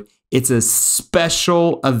episode. It's a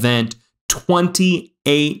special event,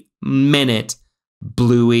 28-minute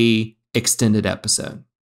Bluey extended episode.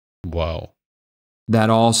 Whoa. That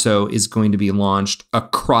also is going to be launched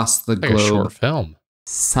across the globe. A short film.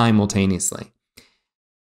 Simultaneously.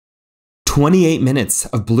 28 minutes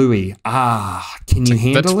of Bluey. Can you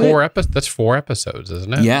handle it? That's 4 episodes,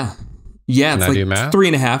 isn't it? Yeah. Yeah, Can it's I do like math?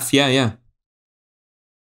 3.5. Yeah.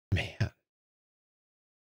 Man.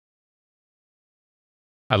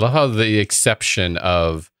 I love how the exception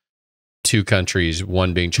of 2 countries,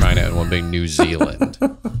 one being China and one being New Zealand.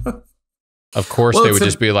 Of course, they would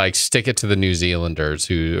just be like, stick it to the New Zealanders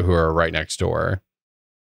who are right next door.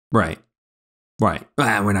 Right. We're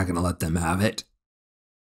not going to let them have it.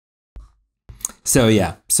 So,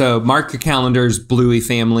 yeah. So, mark your calendars, Bluey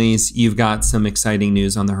families. You've got some exciting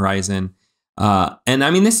news on the horizon. And I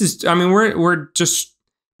mean, we're just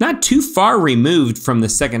not too far removed from the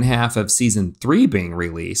second half of season 3 being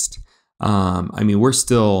released. We're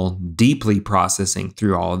still deeply processing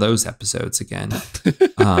through all of those episodes again.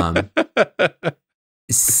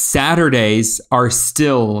 Saturdays are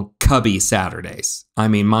still Cubby Saturdays. I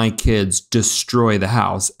mean, my kids destroy the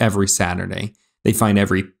house every Saturday. They find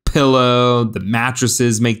every pillow, the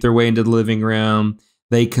mattresses make their way into the living room.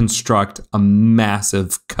 They construct a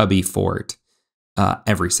massive Cubby fort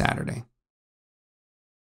every Saturday.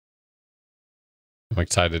 I'm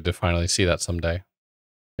excited to finally see that someday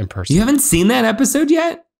in person. You haven't seen that episode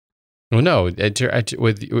yet? Oh no, at your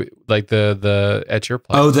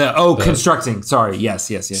place. Constructing. Sorry, yes.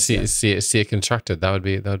 See it constructed. That would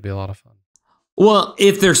be a lot of fun. Well,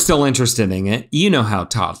 if they're still interested in it, you know how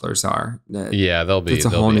toddlers are. Yeah, it's a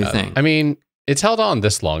whole new thing. I mean, it's held on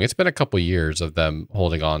this long. It's been a couple years of them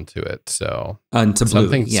holding on to it. So some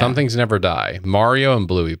things never die. Mario and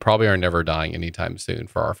Bluey probably are never dying anytime soon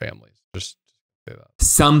for our families. Just say that.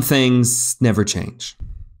 Some things never change.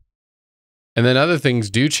 And then other things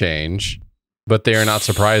do change, but they are not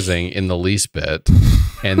surprising in the least bit.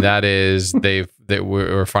 And that is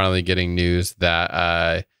we're finally getting news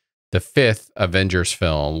that the 5th Avengers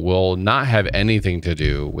film will not have anything to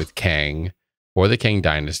do with Kang or the Kang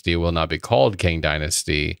Dynasty. It will not be called Kang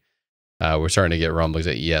Dynasty. We're starting to get rumblings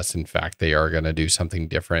that yes, in fact, they are going to do something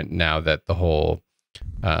different now that the whole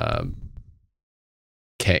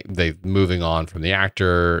they moving on from the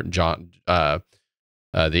actor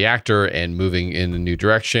and moving in a new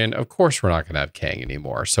direction. Of course, we're not going to have Kang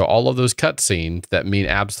anymore. So all of those cutscenes that mean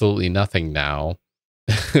absolutely nothing now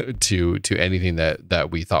to anything that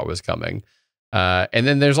we thought was coming. And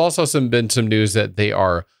then there's also been some news that they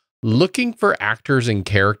are looking for actors and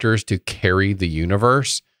characters to carry the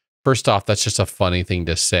universe first off, that's just a funny thing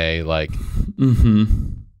to say. Like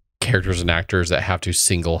characters and actors that have to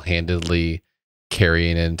single-handedly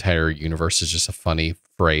carry an entire universe is just a funny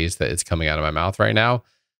phrase that is coming out of my mouth right now.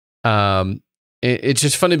 It's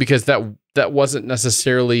just funny because that wasn't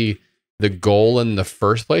necessarily the goal in the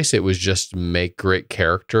first place. It was just make great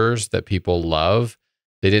characters that people love.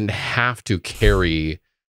 They didn't have to carry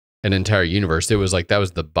an entire universe. It was like that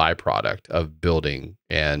was the byproduct of building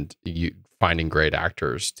and you finding great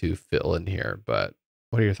actors to fill in here. But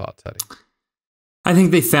what are your thoughts, Eddie? I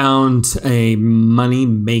think they found a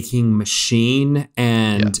money-making machine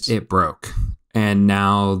and it broke. And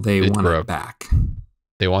now they want it back.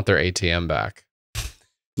 They want their ATM back.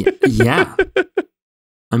 Yeah.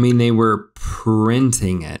 I mean, they were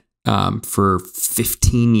printing it for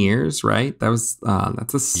 15 years, right? That's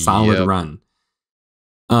a solid run.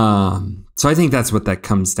 So I think that's what that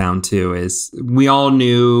comes down to is we all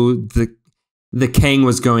knew the Kang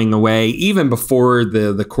was going away even before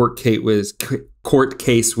the court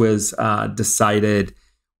case was decided.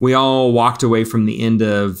 We all walked away from the end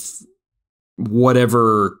of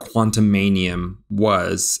whatever Quantumanium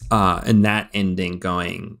was and that ending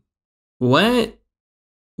going, what?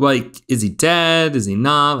 Like, is he dead? Is he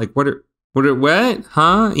not? Like, what?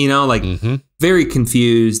 Huh? You know, like very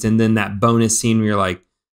confused. And then that bonus scene where you're like,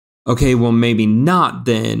 okay, well, maybe not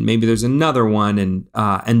then. Maybe there's another one.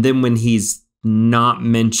 And then when he's not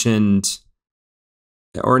mentioned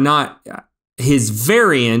or not, his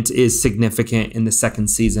variant is significant in the second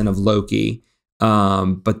season of Loki.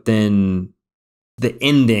 But then the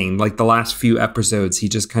ending, like the last few episodes, he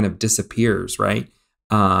just kind of disappears, right?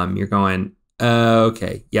 You're going,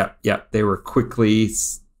 okay, yep. They were quickly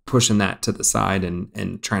pushing that to the side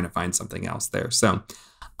and trying to find something else there. So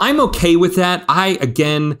I'm okay with that. I,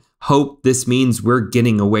 again, hope this means we're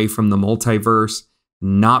getting away from the multiverse.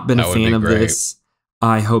 Not been a fan of this.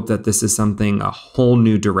 I hope that this is something, a whole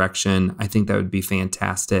new direction. I think that would be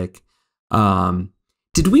fantastic.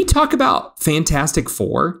 Did we talk about Fantastic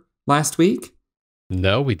Four last week?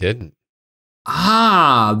 No, we didn't.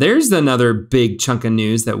 There's another big chunk of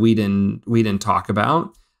news that we didn't talk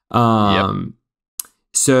about.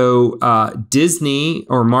 So Disney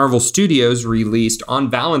or Marvel Studios released on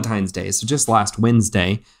Valentine's Day, so just last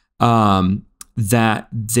Wednesday, that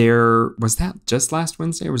was that just last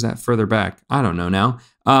Wednesday or was that further back? I don't know now.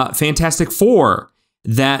 Fantastic Four,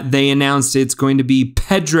 that they announced it's going to be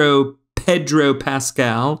Pedro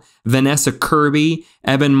Pascal, Vanessa Kirby,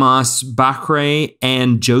 Eben Moss-Bachrach,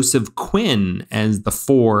 and Joseph Quinn as the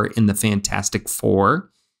Four in the Fantastic Four.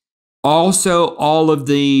 Also, all of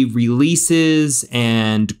the releases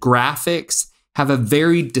and graphics have a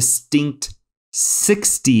very distinct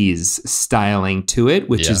 60s styling to it,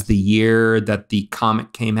 which is the year that the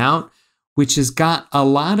comic came out, which has got a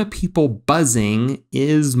lot of people buzzing.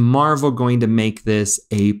 Is Marvel going to make this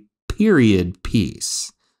a period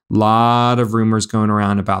piece? Lot of rumors going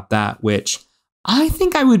around about that, which I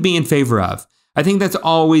think I would be in favor of. I think that's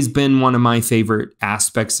always been one of my favorite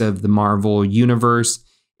aspects of the Marvel universe,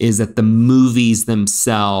 is that the movies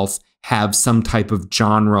themselves have some type of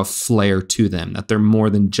genre flair to them, that they're more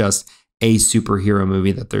than just a superhero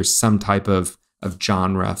movie, that there's some type of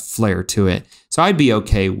genre flair to it. So I'd be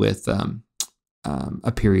okay with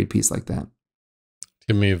a period piece like that.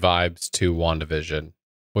 Give me vibes to WandaVision,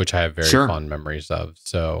 which I have very fond memories of.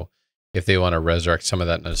 So if they want to resurrect some of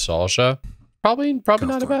that nostalgia, probably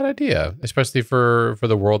not a bad idea, especially for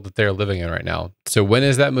the world that they're living in right now. So when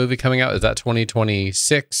is that movie coming out? Is that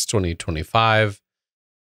 2026, 2025?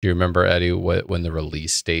 Do you remember, Eddie, when the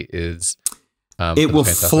release date is? It will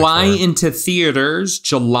fly into theaters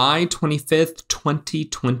July 25th,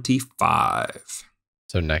 2025.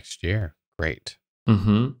 So next year. Great.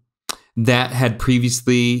 That had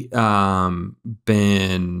previously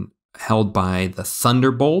been held by the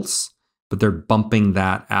Thunderbolts, but they're bumping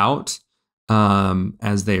that out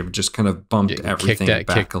as they've just kind of bumped everything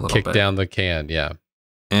back a little bit. Kick down the can, yeah.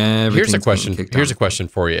 Here's a question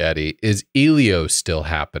for you, Eddie. Is Elio still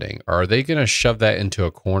happening? Or are they going to shove that into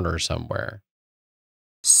a corner somewhere?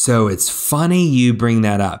 So it's funny you bring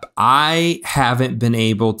that up. I haven't been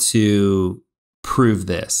able to prove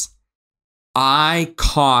this. I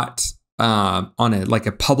caught on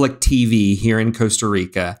a public TV here in Costa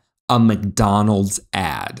Rica a McDonald's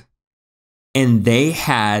ad, and they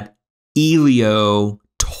had Elio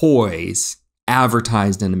toys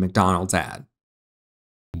advertised in a McDonald's ad.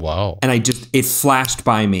 Wow! And it flashed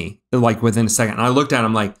by me like within a second. And I looked at it,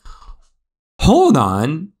 I'm like, hold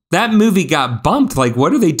on, that movie got bumped. Like,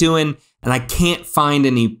 what are they doing? And I can't find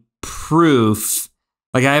any proof.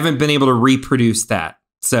 Like, I haven't been able to reproduce that.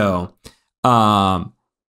 So,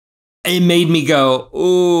 it made me go,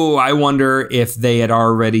 oh, I wonder if they had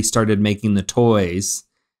already started making the toys.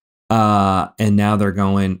 And now they're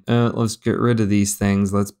going, let's get rid of these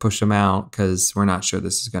things. Let's push them out because we're not sure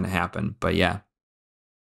this is going to happen. But yeah.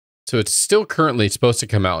 So it's still currently supposed to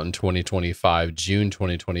come out in 2025, June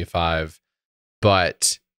 2025,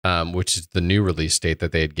 but which is the new release date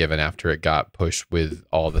that they had given after it got pushed with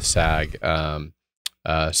all the SAG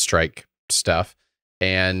strike stuff.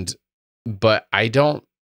 But I don't.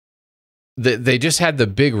 They just had the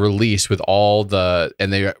big release with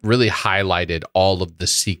and they really highlighted all of the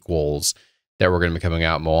sequels that were going to be coming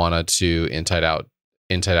out: Moana 2, Inside Out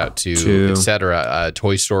 2, etc.,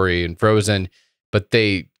 Toy Story and Frozen. But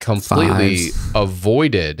they completely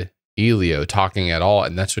avoided Elio talking at all,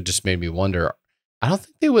 and that's what just made me wonder. I don't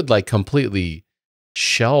think they would like completely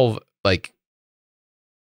shelve, like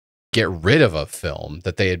get rid of a film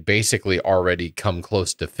that they had basically already come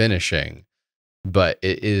close to finishing. But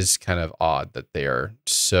it is kind of odd that they are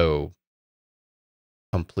so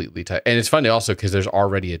completely tight. And it's funny also because there's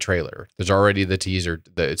already a trailer. There's already the teaser,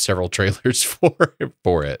 several trailers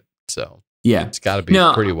for it. So yeah, it's got to be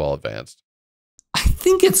pretty well advanced. I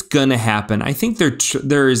think it's gonna happen. I think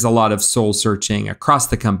there is a lot of soul searching across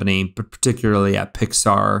the company, but particularly at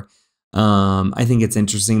Pixar. I think it's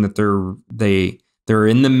interesting that they're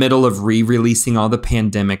in the middle of re-releasing all the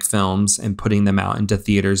pandemic films and putting them out into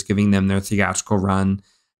theaters, giving them their theatrical run.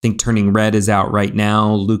 I think Turning Red is out right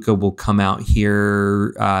now. Luca will come out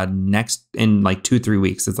here next in like 2-3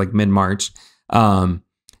 weeks. It's like mid-March. So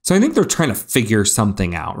I think they're trying to figure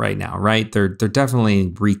something out right now, right? They're definitely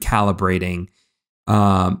recalibrating.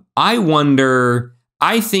 I wonder,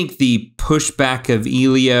 I think the pushback of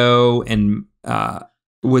Elio and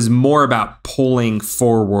was more about pulling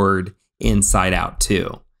forward Inside Out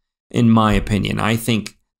 2, in my opinion. I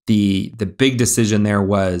think the big decision there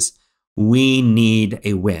was we need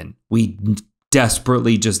a win. We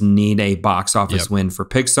desperately just need a box office win for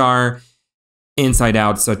Pixar. Inside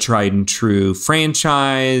Out's a tried and true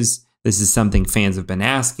franchise. This is something fans have been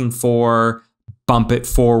asking for. Bump it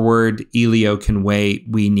forward. Elio can wait.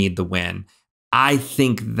 We need the win. I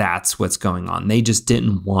think that's what's going on. They just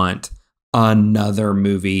didn't want another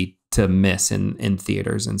movie to miss in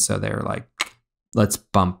theaters. And so they're like, let's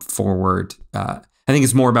bump forward. I think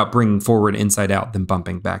it's more about bringing forward Inside Out than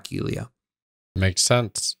bumping back Elio. Makes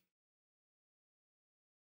sense.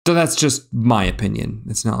 So that's just my opinion.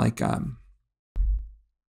 It's not like a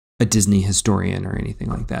Disney historian or anything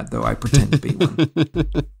like that, though I pretend to be one.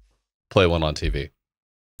 Play one on TV.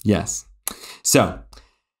 Yes. So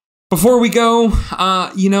before we go,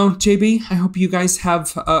 JB, I hope you guys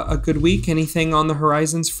have a good week. Anything on the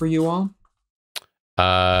horizons for you all?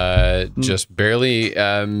 Just barely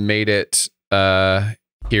made it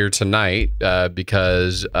here tonight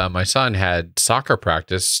because my son had soccer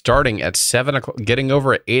practice starting at 7 o'clock, getting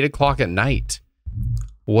over at 8 o'clock at night.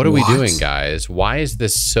 What are we doing, guys? Why is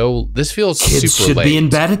this so? This feels Kids super should late. Be in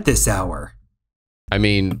bed at this hour. I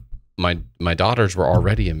mean, my daughters were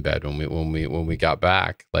already in bed when we got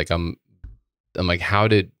back. Like I'm like,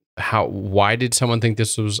 why did someone think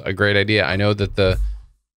this was a great idea? I know that the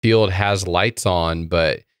field has lights on,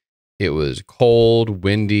 but it was cold,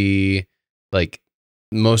 windy. Like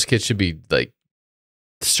most kids should be like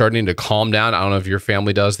starting to calm down. I don't know if your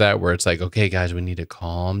family does that, where it's like, okay, guys, we need to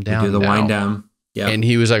calm down. Do the wind down. Yeah. And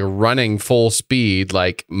he was like running full speed,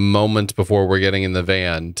 like moments before we're getting in the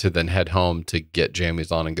van to then head home to get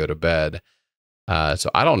jammies on and go to bed. So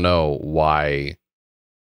I don't know why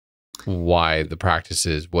the practice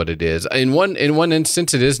is what it is. In one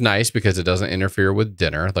instance, it is nice because it doesn't interfere with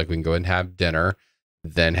dinner. Like we can go ahead and have dinner,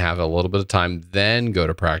 then have a little bit of time, then go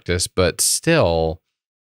to practice. But still,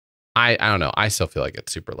 I don't know. I still feel like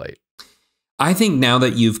it's super late. I think now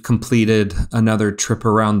that you've completed another trip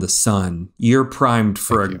around the sun, you're primed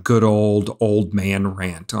for good old man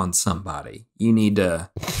rant on somebody. You need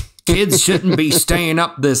to. Kids shouldn't be staying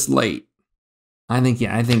up this late. I think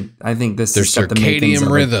this is their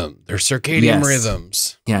circadian rhythm. Their circadian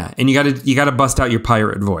rhythms. Yeah, and you gotta bust out your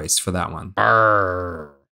pirate voice for that one.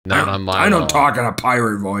 Arr, not on my. I don't talk in a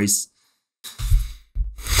pirate voice.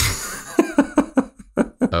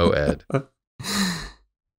 Oh, Ed.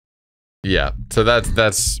 Yeah, so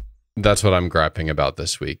that's what I'm griping about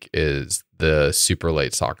this week is the super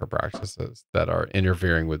late soccer practices that are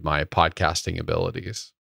interfering with my podcasting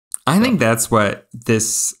abilities. I think that's what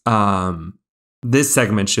this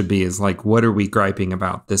segment should be, is like, what are we griping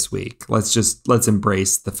about this week? Let's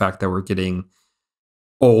embrace the fact that we're getting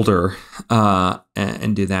older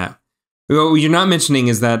and do that. What you're not mentioning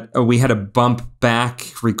is that we had a bump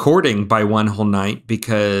back recording by one whole night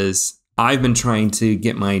because I've been trying to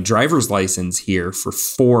get my driver's license here for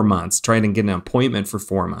 4 months, trying to get an appointment for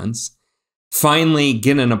 4 months. Finally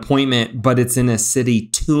get an appointment, but it's in a city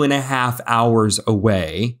 2.5 hours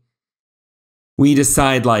away. We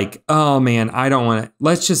decide like, oh man, I don't want to,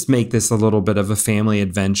 let's just make this a little bit of a family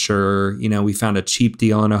adventure. You know, we found a cheap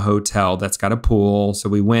deal in a hotel that's got a pool. So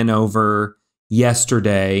we went over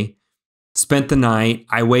yesterday, spent the night.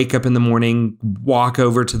 I wake up in the morning, walk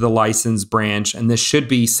over to the license branch, and this should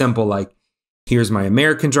be simple. Like, here's my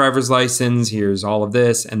American driver's license. Here's all of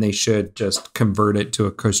this. And they should just convert it to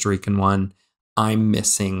a Costa Rican one. I'm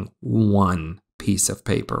missing one piece of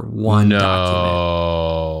paper, one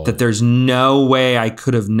document that there's no way I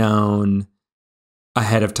could have known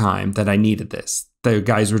ahead of time that I needed this. The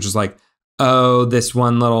guys were just like, oh, this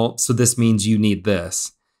one little, so this means you need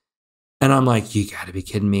this. And I'm like, you got to be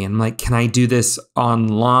kidding me. And I'm like, can I do this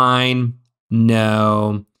online?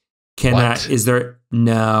 No. Can What? I, is there,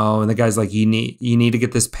 no. And the guy's like, you need to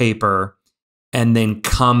get this paper and then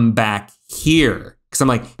come back here. Because I'm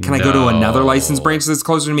like, can I go to another license branch that's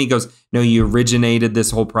closer to me? He goes, no, you originated this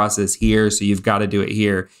whole process here, so you've got to do it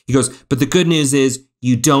here. He goes, but the good news is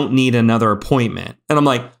you don't need another appointment. And I'm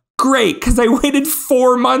like, great, because I waited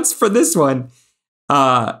 4 months for this one.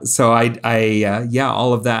 So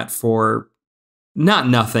all of that for not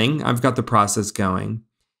nothing. I've got the process going.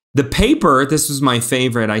 The paper, this was my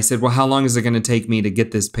favorite. I said, well, how long is it going to take me to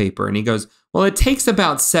get this paper? And he goes, well, it takes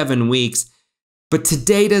about 7 weeks. But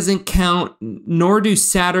today doesn't count, nor do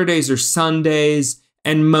Saturdays or Sundays,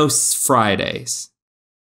 and most Fridays.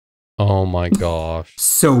 Oh my gosh.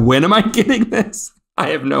 So when am I getting this? I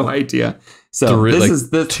have no idea. So this is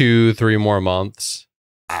 2-3 more months.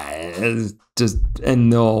 And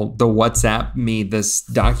they'll WhatsApp me this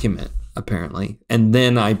document, apparently. And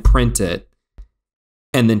then I print it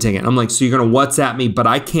and then take it. I'm like, so you're going to WhatsApp me, but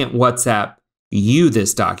I can't WhatsApp you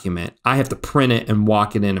this document. I have to print it and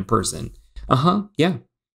walk it in person. Yeah.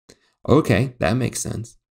 Okay, that makes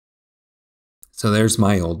sense. So there's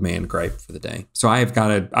my old man gripe for the day. So I've got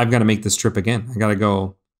to make this trip again. I got to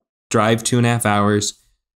go drive 2.5 hours,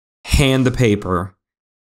 hand the paper,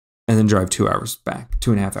 and then drive 2 hours back,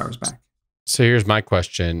 2.5 hours back. So here's my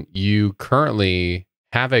question. You currently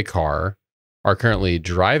have a car, are currently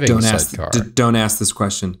driving said car. Don't ask this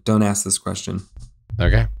question. Don't ask this question.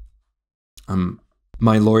 Okay.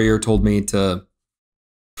 My lawyer told me to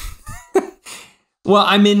well,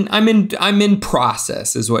 I'm in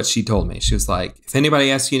process is what she told me. She was like, if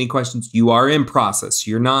anybody asks you any questions, you are in process.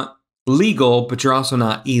 You're not legal, but you're also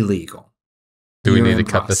not illegal. Do we need to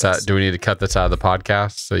cut this out? Do we need to cut this out of the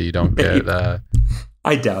podcast so you don't get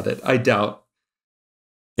I doubt it. I doubt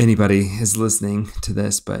anybody is listening to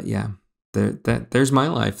this, but yeah. There's my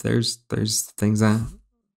life. There's things I'm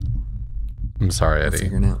sorry, Eddie.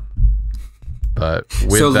 Figuring out. But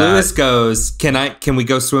with so that, Lewis goes, can we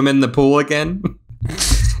go swim in the pool again?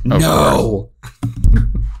 No.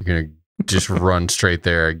 You're gonna just run straight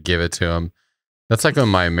there and give it to him. That's like when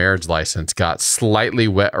my marriage license got slightly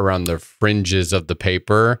wet around the fringes of the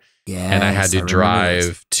paper. Yeah. And I had to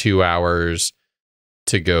drive 2 hours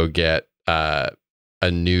to go get a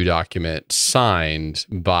new document signed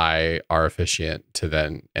by our officiant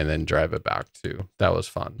and then drive it back to. That was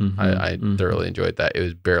fun. I thoroughly enjoyed that. It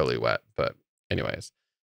was barely wet, but anyways.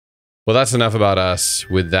 Well, that's enough about us.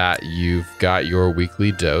 With that, you've got your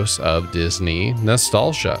weekly dose of Disney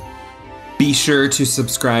nostalgia. Be sure to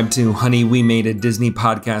subscribe to Honey, We Made a Disney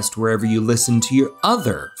podcast wherever you listen to your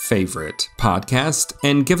other favorite podcast,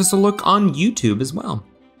 and give us a look on YouTube as well.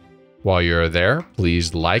 While you're there,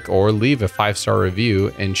 please like or leave a 5-star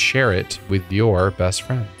review and share it with your best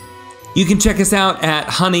friend. You can check us out at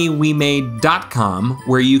honeywemade.com,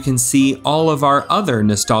 where you can see all of our other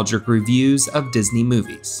nostalgic reviews of Disney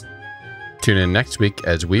movies. Tune in next week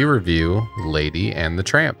as we review Lady and the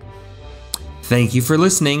Tramp. Thank you for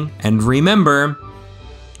listening, and remember,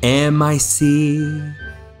 MICKEYMOUSC.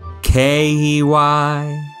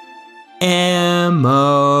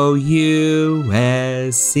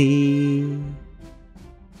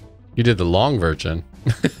 You did the long version.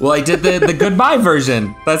 Well, I did the goodbye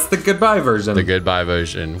version. That's the goodbye version. The goodbye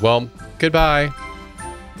version. Well, goodbye.